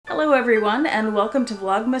Hello everyone, and welcome to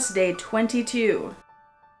Vlogmas Day 22.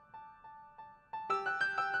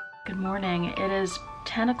 Good morning. It is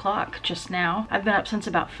 10 o'clock just now. I've been up since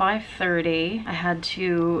about 5:30. I had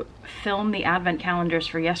to film the advent calendars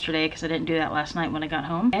for yesterday because I didn't do that last night when I got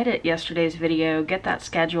home. Edit yesterday's video, get that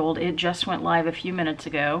scheduled. It just went live a few minutes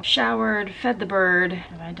ago. Showered, fed the bird.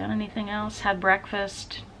 Have I done anything else? Had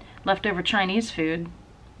breakfast. Leftover Chinese food.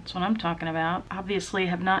 That's what I'm talking about. Obviously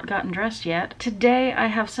have not gotten dressed yet. Today I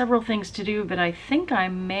have several things to do, but I think I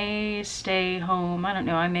may stay home. I don't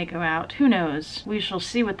know, I may go out. Who knows? We shall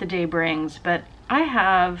see what the day brings, but I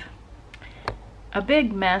have a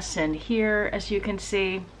big mess in here, as you can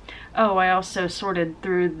see. Oh, I also sorted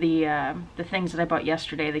through the things that I bought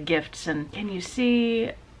yesterday, the gifts, and can you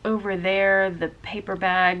see over there the paper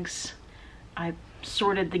bags? I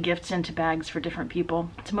sorted the gifts into bags for different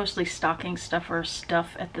people. It's mostly stocking stuffer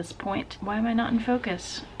stuff at this point. Why am I not in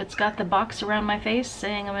focus? It's got the box around my face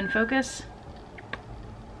saying I'm in focus.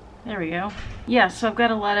 There we go. Yeah, so I've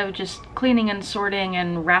got a lot of just cleaning and sorting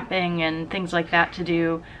and wrapping and things like that to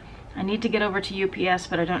do. I need to get over to UPS,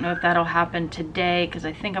 but I don't know if that'll happen today because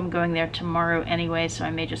I think I'm going there tomorrow anyway, so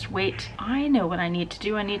I may just wait. I know what I need to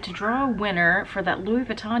do. I need to draw a winner for that Louis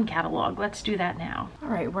Vuitton catalog. Let's do that now. All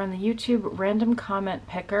right, we're in the YouTube random comment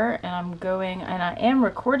picker, and I'm going, and I am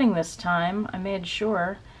recording this time. I made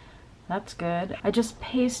sure. That's good. I just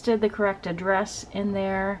pasted the correct address in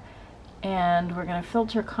there, and we're going to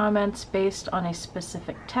filter comments based on a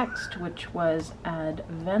specific text, which was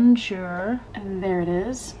adventure. And there it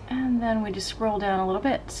is. And then we just scroll down a little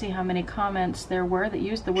bit, see how many comments there were that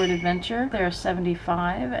used the word adventure. There are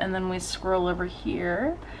 75. And then we scroll over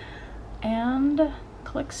here and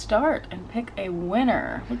click start and pick a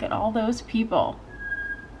winner. Look at all those people.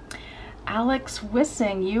 Alex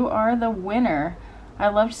Wissing, you are the winner. I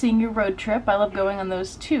loved seeing your road trip. I love going on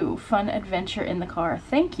those too. Fun adventure in the car.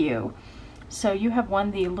 Thank you. So you have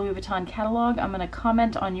won the Louis Vuitton catalog. I'm going to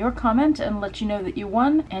comment on your comment and let you know that you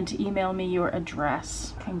won, and to email me your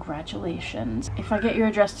address. Congratulations. If I get your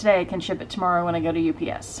address today, I can ship it tomorrow when I go to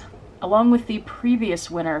UPS. Along with the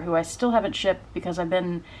previous winner, who I still haven't shipped because I've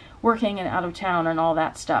been working and out of town and all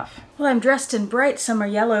that stuff. Well, I'm dressed in bright summer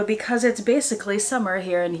yellow because it's basically summer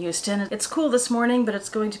here in Houston. It's cool this morning, but it's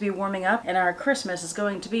going to be warming up, and our Christmas is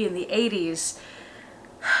going to be in the 80s.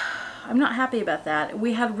 I'm not happy about that.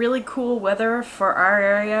 We had really cool weather for our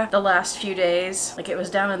area the last few days. Like, it was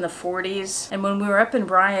down in the 40s. And when we were up in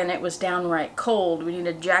Bryan, it was downright cold. We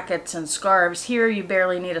needed jackets and scarves. Here, you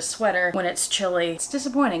barely need a sweater when it's chilly. It's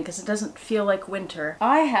disappointing because it doesn't feel like winter.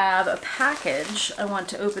 I have a package I want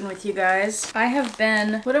to open with you guys.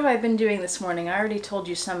 What have I been doing this morning? I already told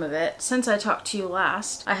you some of it. Since I talked to you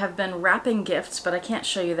last, I have been wrapping gifts, but I can't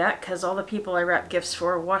show you that because all the people I wrap gifts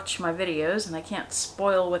for watch my videos and I can't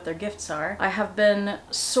spoil what their gifts are. I have been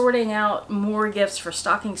sorting out more gifts for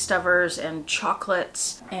stocking stuffers and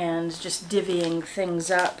chocolates and just divvying things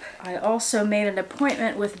up. I also made an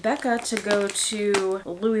appointment with Becca to go to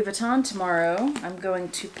Louis Vuitton tomorrow. I'm going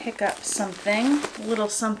to pick up something, a little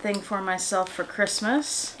something for myself for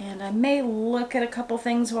Christmas, and I may look at a couple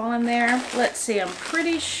things while I'm there. Let's see, I'm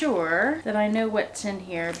pretty sure that I know what's in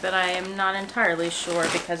here, but I am not entirely sure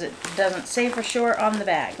because it doesn't say for sure on the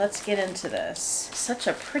bag. Let's get into this. Such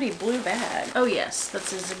a pretty blue bag. Oh yes,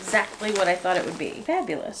 this is exactly what I thought it would be.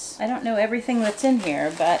 Fabulous. I don't know everything that's in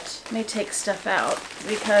here, but I may take stuff out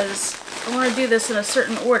because I want to do this in a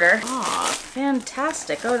certain order. Aw,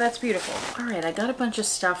 fantastic. Oh, that's beautiful. All right, I got a bunch of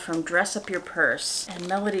stuff from Dress Up Your Purse, and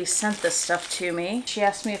Melody sent this stuff to me. She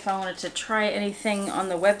asked me if I wanted to try anything on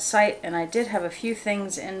the website, and I did have a few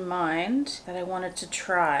things in mind that I wanted to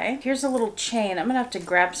try. Here's a little chain. I'm gonna have to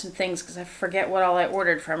grab some things because I forget what all I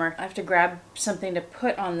ordered from her. I have to grab something to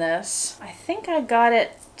put on this. I think I got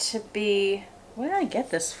it to be, what did I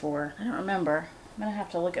get this for? I don't remember. I'm gonna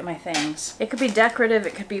have to look at my things. It could be decorative,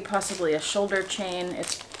 it could be possibly a shoulder chain.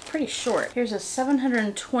 It's pretty short. Here's a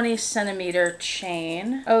 720 centimeter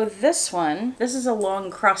chain. Oh, this one. This is a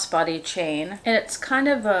long crossbody chain, and it's kind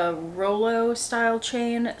of a Rolo style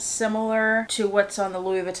chain, similar to what's on the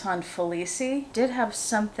Louis Vuitton Felici. Did have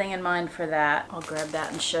something in mind for that. I'll grab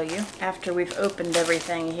that and show you after we've opened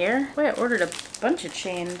everything here. Boy, I ordered a bunch of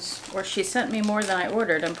chains, or she sent me more than I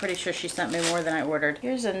ordered. I'm pretty sure she sent me more than I ordered.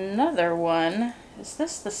 Here's another one. Is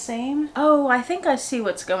this the same? Oh, I think I see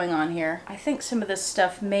what's going on here. I think some of this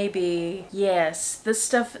stuff may be, yes, this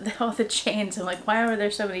stuff, all the chains, I'm like, why are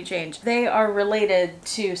there so many chains? They are related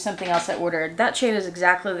to something else I ordered. That chain is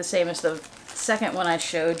exactly the same as the second one I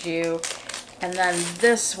showed you. And then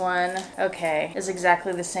this one, okay, is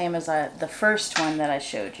exactly the same as the first one that I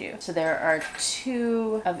showed you. So there are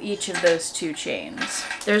 2 of each of those 2 chains.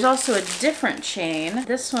 There's also a different chain.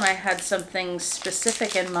 This one I had something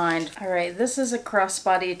specific in mind. All right, this is a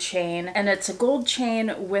crossbody chain, and it's a gold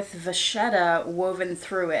chain with vachetta woven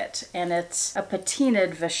through it, and it's a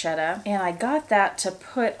patinaed vachetta, and I got that to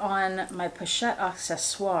put on my pochette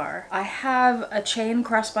accessoire. I have a chain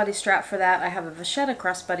crossbody strap for that. I have a vachetta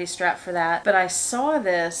crossbody strap for that, but I saw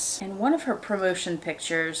this in one of her promotion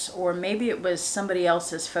pictures, or maybe it was somebody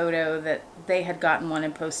else's photo that they had gotten one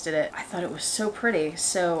and posted it. I thought it was so pretty,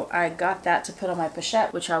 so I got that to put on my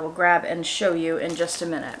pochette, which I will grab and show you in just a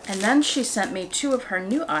minute. And then she sent me 2 of her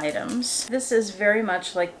new items. This is very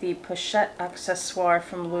much like the pochette accessoire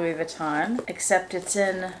from Louis Vuitton, except it's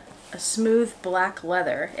in a smooth black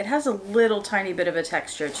leather. It has a little tiny bit of a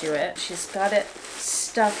texture to it. She's got it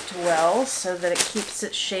stuffed well so that it keeps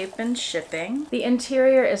its shape in shipping. The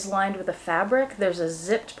interior is lined with a fabric. There's a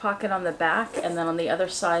zipped pocket on the back, and then on the other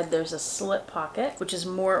side there's a slip pocket, which is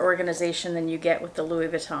more organization than you get with the Louis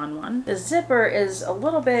Vuitton one. The zipper is a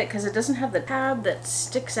little bit, because it doesn't have the tab that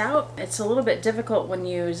sticks out, it's a little bit difficult when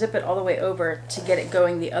you zip it all the way over to get it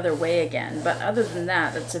going the other way again. But other than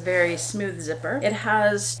that, it's a very smooth zipper. It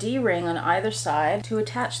has D-ring on either side to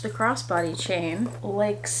attach the crossbody chain,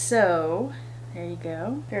 like so. There you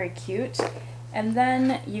go. Very cute. And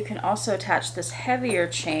then you can also attach this heavier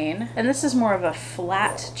chain, and this is more of a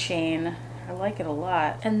flat chain. I like it a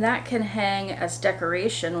lot. And that can hang as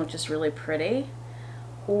decoration, which is really pretty.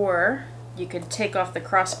 Or you could take off the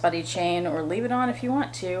crossbody chain or leave it on if you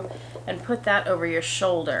want to and put that over your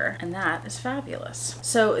shoulder, and that is fabulous.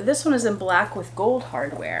 So this one is in black with gold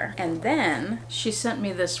hardware, and then she sent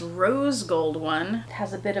me this rose gold one. It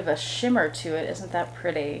has a bit of a shimmer to it. Isn't that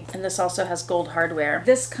pretty? And this also has gold hardware.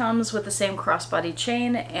 This comes with the same crossbody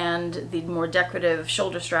chain and the more decorative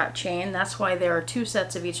shoulder strap chain. That's why there are 2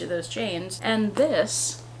 sets of each of those chains. And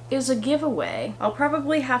this is a giveaway. I'll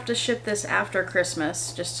probably have to ship this after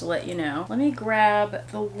Christmas, just to let you know. Let me grab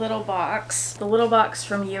the little box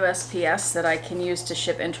from USPS that I can use to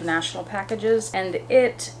ship international packages, and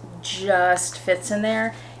it just fits in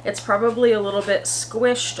there. It's probably a little bit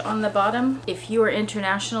squished on the bottom. If you are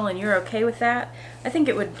international and you're okay with that, I think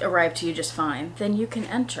it would arrive to you just fine. Then you can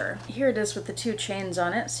enter. Here it is with the 2 chains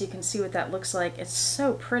on it, so you can see what that looks like. It's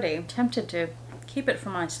so pretty. I'm tempted to keep it for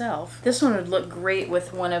myself. This one would look great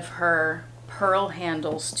with one of her pearl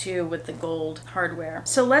handles too, with the gold hardware.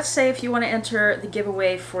 So let's say if you want to enter the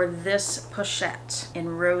giveaway for this pochette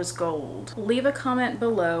in rose gold, leave a comment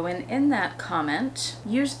below, and in that comment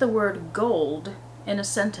use the word gold in a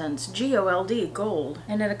sentence, G-O-L-D, gold.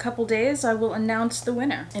 And in a couple days I will announce the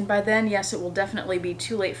winner. And by then, yes, it will definitely be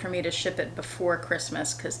too late for me to ship it before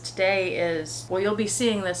Christmas, because today is, well, you'll be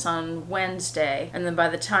seeing this on Wednesday, and then by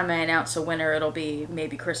the time I announce a winner, it'll be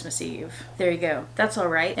maybe Christmas Eve. There you go. That's all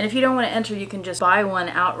right. And if you don't want to enter, you can just buy one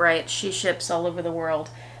outright. She ships all over the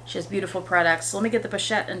world. She has beautiful products. So let me get the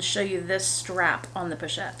pochette and show you this strap on the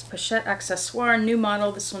pochette. Pochette accessoire, new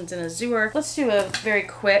model. This one's in azure. Let's do a very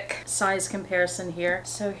quick size comparison here.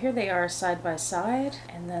 So here they are side by side,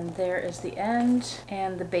 and then there is the end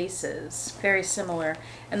and the bases. Very similar.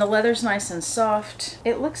 And the leather's nice and soft.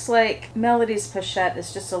 It looks like Melody's pochette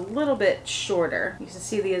is just a little bit shorter. You can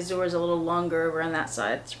see the azure is a little longer over on that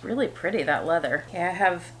side. It's really pretty, that leather. Okay, I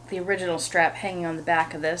have the original strap hanging on the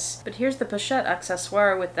back of this, but here's the pochette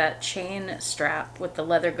accessoire with that chain strap with the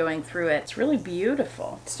leather going through it. It's really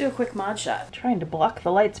beautiful. Let's do a quick mod shot. I'm trying to block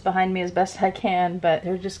the lights behind me as best I can, but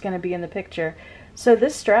they're just going to be in the picture. So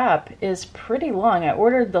this strap is pretty long. I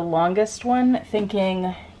ordered the longest one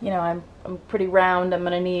thinking, you know, I'm pretty round, I'm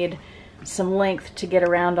going to need some length to get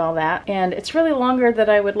around all that, and it's really longer than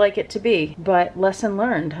I would like it to be, but lesson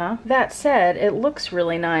learned, huh? That said, it looks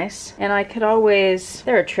really nice, and I could always,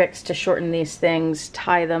 there are tricks to shorten these things,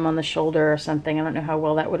 tie them on the shoulder or something. I don't know how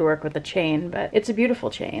well that would work with a chain, but it's a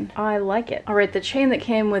beautiful chain. I like it. All right, the chain that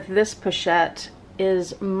came with this pochette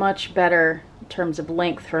is much better in terms of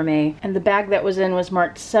length for me, and the bag that was in was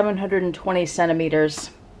marked 720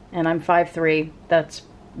 centimeters, and I'm 5'3". That's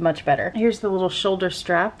much better. Here's the little shoulder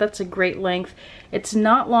strap. That's a great length. It's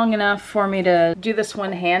not long enough for me to do this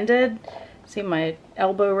one-handed. See, my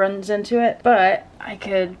elbow runs into it, but I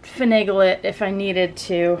could finagle it if I needed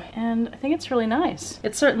to, and I think it's really nice.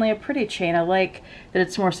 It's certainly a pretty chain. I like that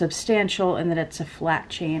it's more substantial and that it's a flat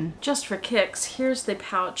chain. Just for kicks, here's the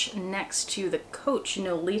pouch next to the Coach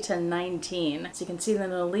Nolita 19. So you can see the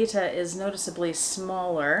Nolita is noticeably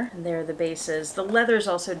smaller, and there are the bases. The leather is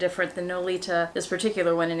also different. The Nolita, this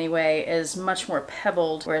particular one anyway, is much more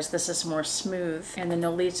pebbled, whereas this is more smooth. And the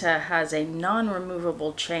Nolita has a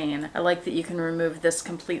non-removable chain. I like that you can remove this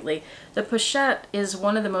completely. The pochette is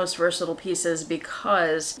one of the most versatile pieces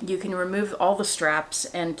because you can remove all the straps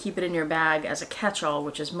and keep it in your bag as a catch-all,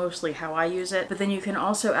 which is mostly how I use it. But then you can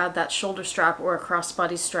also add that shoulder strap or a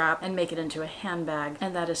crossbody strap and make it into a handbag,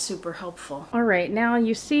 and that is super helpful. All right, now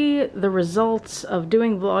you see the results of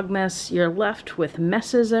doing Vlogmas. You're left with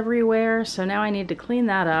messes everywhere, so now I need to clean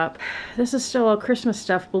that up. This is still all Christmas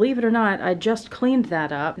stuff. Believe it or not, I just cleaned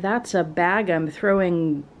that up. That's a bag I'm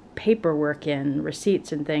throwing paperwork in,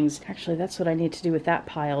 receipts and things. Actually, that's what I need to do with that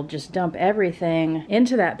pile. Just dump everything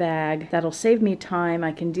into that bag. That'll save me time.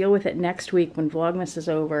 I can deal with it next week when Vlogmas is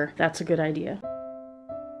over. That's a good idea.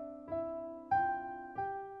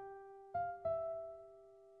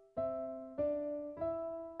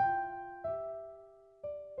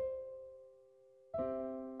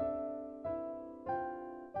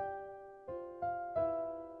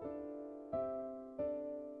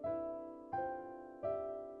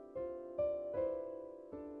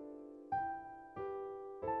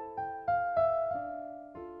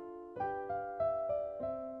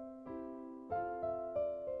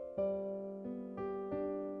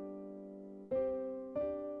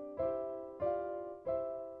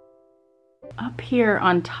 Up here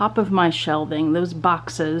on top of my shelving, those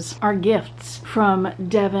boxes are gifts from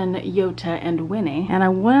Devin, Yota, and Winnie. And I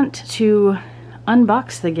want to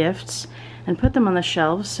unbox the gifts and put them on the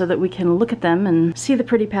shelves so that we can look at them and see the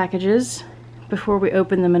pretty packages before we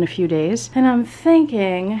open them in a few days. And I'm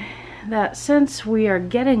thinking that since we are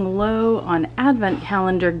getting low on advent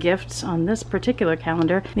calendar gifts on this particular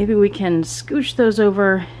calendar, maybe we can scooch those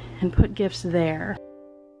over and put gifts there.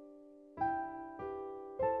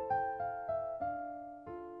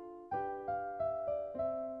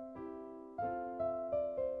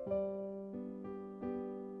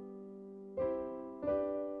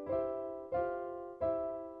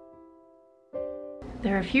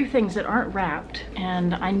 There are a few things that aren't wrapped,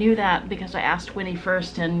 and I knew that because I asked Winnie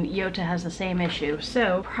first, and Yota has the same issue.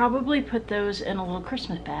 So probably put those in a little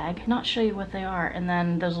Christmas bag, not show you what they are, and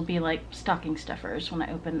then those will be like stocking stuffers when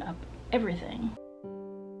I open up everything.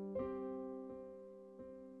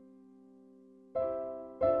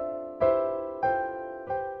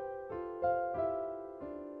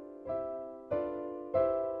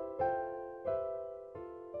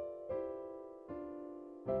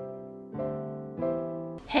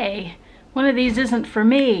 Hey, one of these isn't for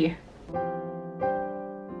me.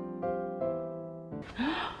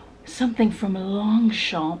 Something from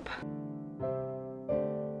Longchamp.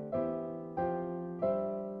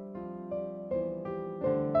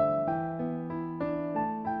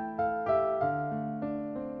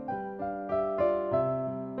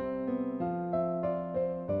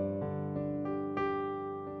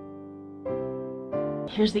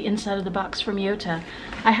 Here's the inside of the box from Yota.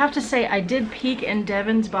 I have to say I did peek in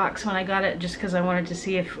Devin's box when I got it just because I wanted to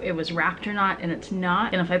see if it was wrapped or not, and it's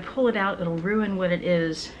not. And if I pull it out, it'll ruin what it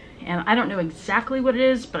is. And I don't know exactly what it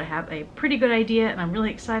is, but I have a pretty good idea and I'm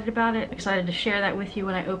really excited about it. Excited to share that with you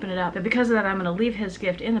when I open it up. But because of that, I'm gonna leave his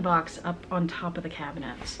gift in the box up on top of the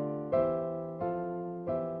cabinets.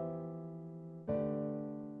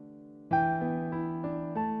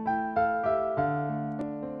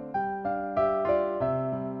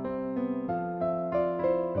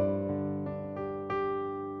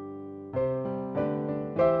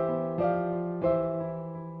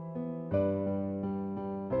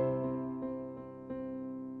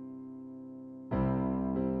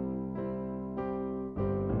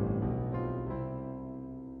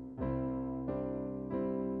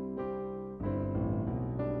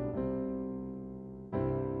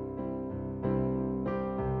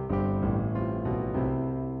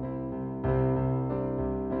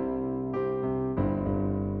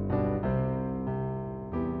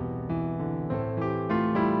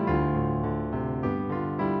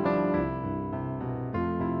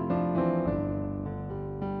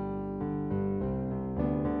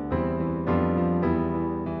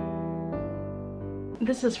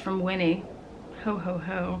 This is from Winnie, ho ho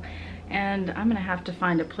ho, and I'm gonna have to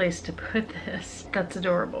find a place to put this. That's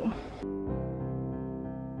adorable.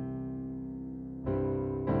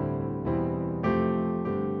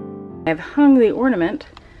 I've hung the ornament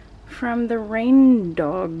from the Rain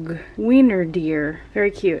Dog Wiener Deer. Very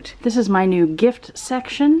cute. This is my new gift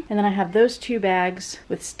section. And then I have those two bags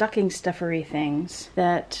with stocking stuffery things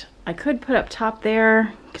that I could put up top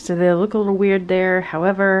there because they look a little weird there.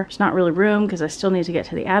 However, there's not really room because I still need to get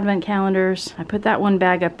to the advent calendars. I put that one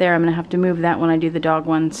bag up there. I'm gonna have to move that when I do the dog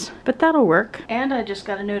ones, but that'll work. And I just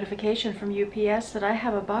got a notification from UPS that I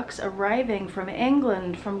have a box arriving from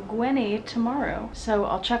England from Gwenny tomorrow. So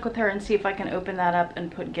I'll check with her and see if I can open that up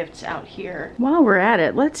and put gifts out here. While we're at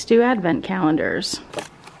it, let's do advent calendars.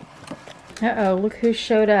 Uh-oh, look who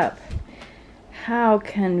showed up. How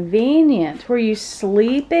convenient. Were you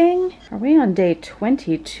sleeping? Are we on day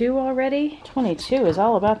 22 already? 22 is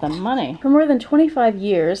all about the money. For more than 25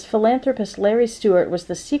 years, philanthropist Larry Stewart was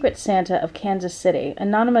the secret Santa of Kansas City,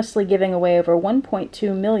 anonymously giving away over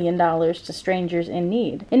 $1.2 million to strangers in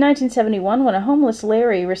need. In 1971, when a homeless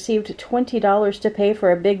Larry received $20 to pay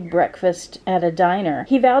for a big breakfast at a diner,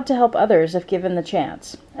 he vowed to help others if given the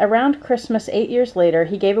chance. Around Christmas 8 years later,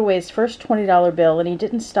 he gave away his first $20 bill, and he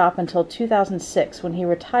didn't stop until 2006 when he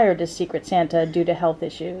retired as Secret Santa due to health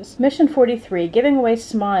issues. Mission 43, giving away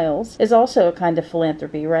smiles, is also a kind of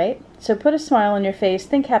philanthropy, right? So put a smile on your face,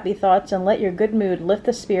 think happy thoughts, and let your good mood lift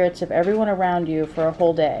the spirits of everyone around you for a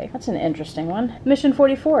whole day. That's an interesting one. Mission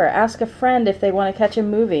 44, ask a friend if they want to catch a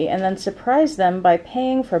movie, and then surprise them by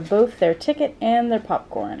paying for both their ticket and their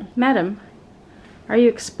popcorn. Madam, are you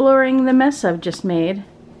exploring the mess I've just made?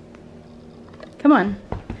 Come on.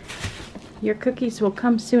 Your cookies will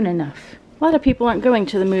come soon enough. A lot of people aren't going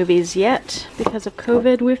to the movies yet because of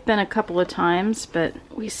COVID. We've been a couple of times, but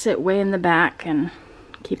we sit way in the back and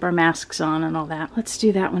keep our masks on and all that. Let's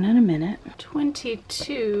do that one in a minute.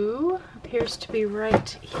 22 appears to be right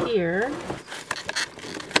here.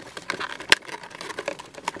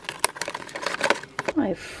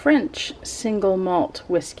 My French single malt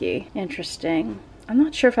whiskey. Interesting. I'm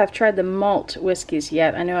not sure if I've tried the malt whiskeys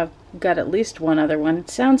yet. I know I've got at least one other one. It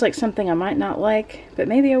sounds like something I might not like, but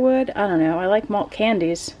maybe I would. I don't know. I like malt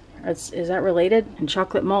candies. Is that related? And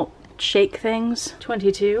chocolate malt shake things.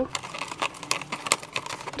 22.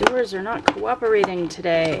 Doors are not cooperating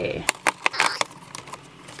today.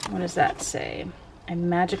 What does that say? A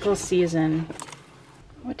magical season.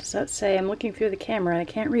 What does that say? I'm looking through the camera and I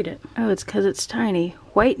can't read it. Oh, it's because it's tiny.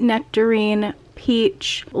 White nectarine,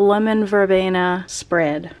 peach, lemon verbena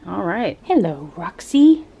spread. All right. Hello,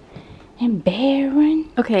 Roxy and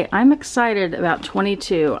Baron. Okay, I'm excited about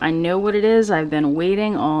 22. I know what it is. I've been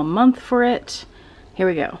waiting all month for it. Here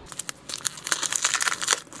we go.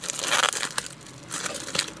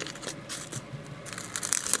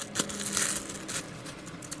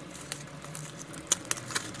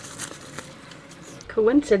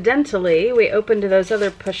 Coincidentally, we opened those other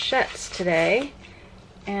pochettes today,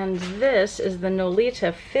 and this is the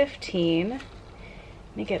Nolita 15. Let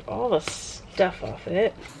me get all the stuff off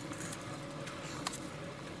it.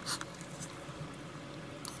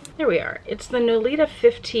 There we are. It's the Nolita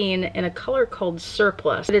 15 in a color called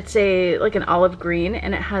Surplus. It's like an olive green,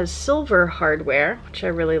 and it has silver hardware, which I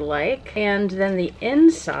really like. And then the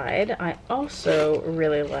inside I also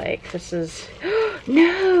really like. This is,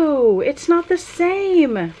 no, it's not the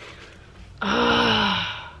same.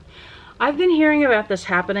 I've been hearing about this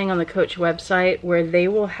happening on the Coach website where they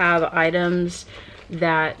will have items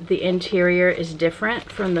that the interior is different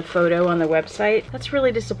from the photo on the website. That's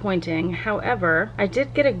really disappointing. However, I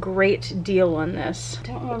did get a great deal on this. I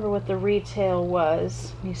don't remember what the retail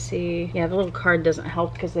was. Let me see. Yeah, the little card doesn't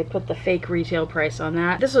help because they put the fake retail price on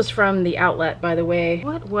that. This was from the outlet, by the way.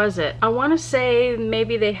 What was it? I want to say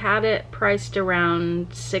maybe they had it priced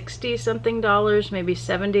around 60 something dollars, maybe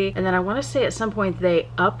 70. And then I want to say at some point they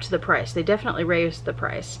upped the price. They definitely raised the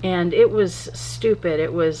price. And it was stupid.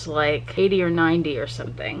 It was like 80 or 90 or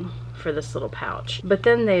something for this little pouch. But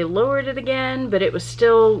then they lowered it again, but it was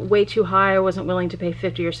still way too high. I wasn't willing to pay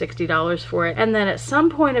 $50 or $60 for it. And then at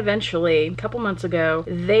some point eventually, a couple months ago,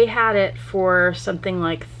 they had it for something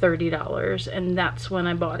like $30, and that's when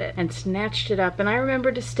I bought it and snatched it up. And I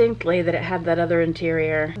remember distinctly that it had that other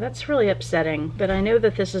interior. That's really upsetting, but I know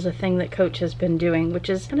that this is a thing that Coach has been doing, which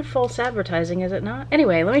is kind of false advertising, is it not?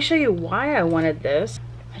 Anyway, let me show you why I wanted this.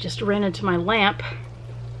 I just ran into my lamp.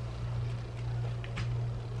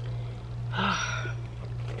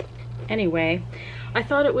 Anyway, I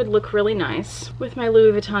thought it would look really nice with my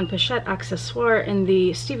Louis Vuitton pochette accessoire and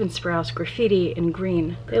the Steven Sprouse graffiti in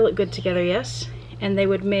green. They look good together, yes? And they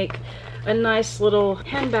would make a nice little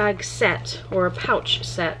handbag set, or a pouch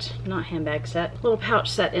set, not handbag set, little pouch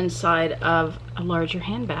set inside of a larger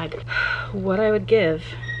handbag. What I would give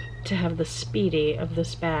to have the Speedy of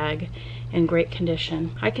this bag in great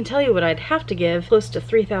condition. I can tell you what I'd have to give, close to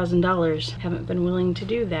 $3,000. Haven't been willing to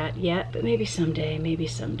do that yet, but maybe someday, maybe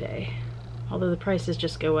someday. Although the prices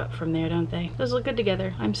just go up from there, don't they? Those look good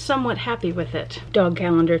together. I'm somewhat happy with it. Dog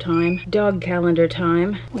calendar time. Dog calendar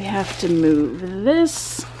time. We have to move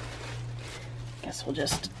this. Guess we'll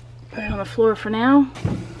just put it on the floor for now.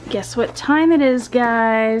 Guess what time it is,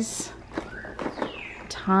 guys?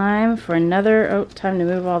 Time for another, time to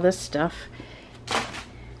move all this stuff.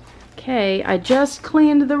 Okay, I just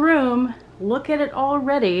cleaned the room. Look at it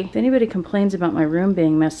already. If anybody complains about my room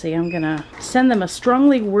being messy, I'm gonna send them a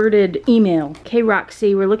strongly worded email. Okay,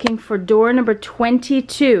 Roxy, we're looking for door number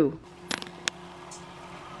 22.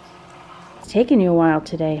 It's taking you a while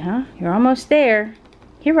today, huh? You're almost there.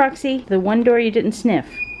 Here, Roxy, the one door you didn't sniff.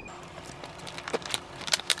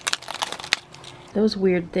 Those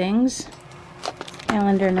weird things.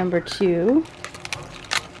 Calendar number 2.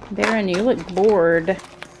 Baron, you look bored.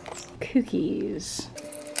 Cookies.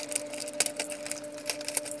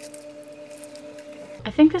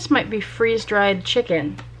 I think this might be freeze-dried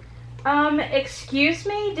chicken. Excuse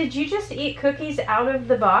me? Did you just eat cookies out of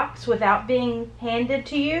the box without being handed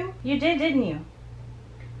to you? You did, didn't you?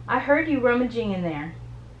 I heard you rummaging in there.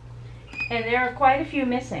 And there are quite a few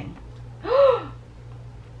missing.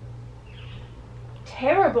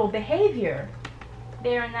 Terrible behavior.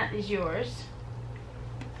 There, and that is yours.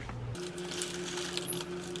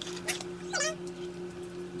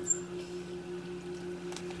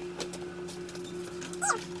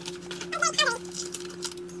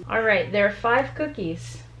 All right, there are 5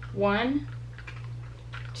 cookies. 1,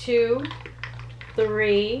 2,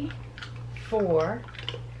 3, 4.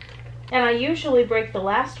 And I usually break the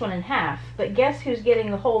last one in half, but guess who's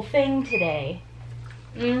getting the whole thing today?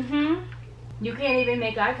 You can't even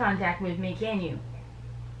make eye contact with me, can you?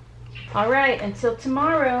 All right, until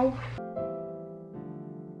tomorrow.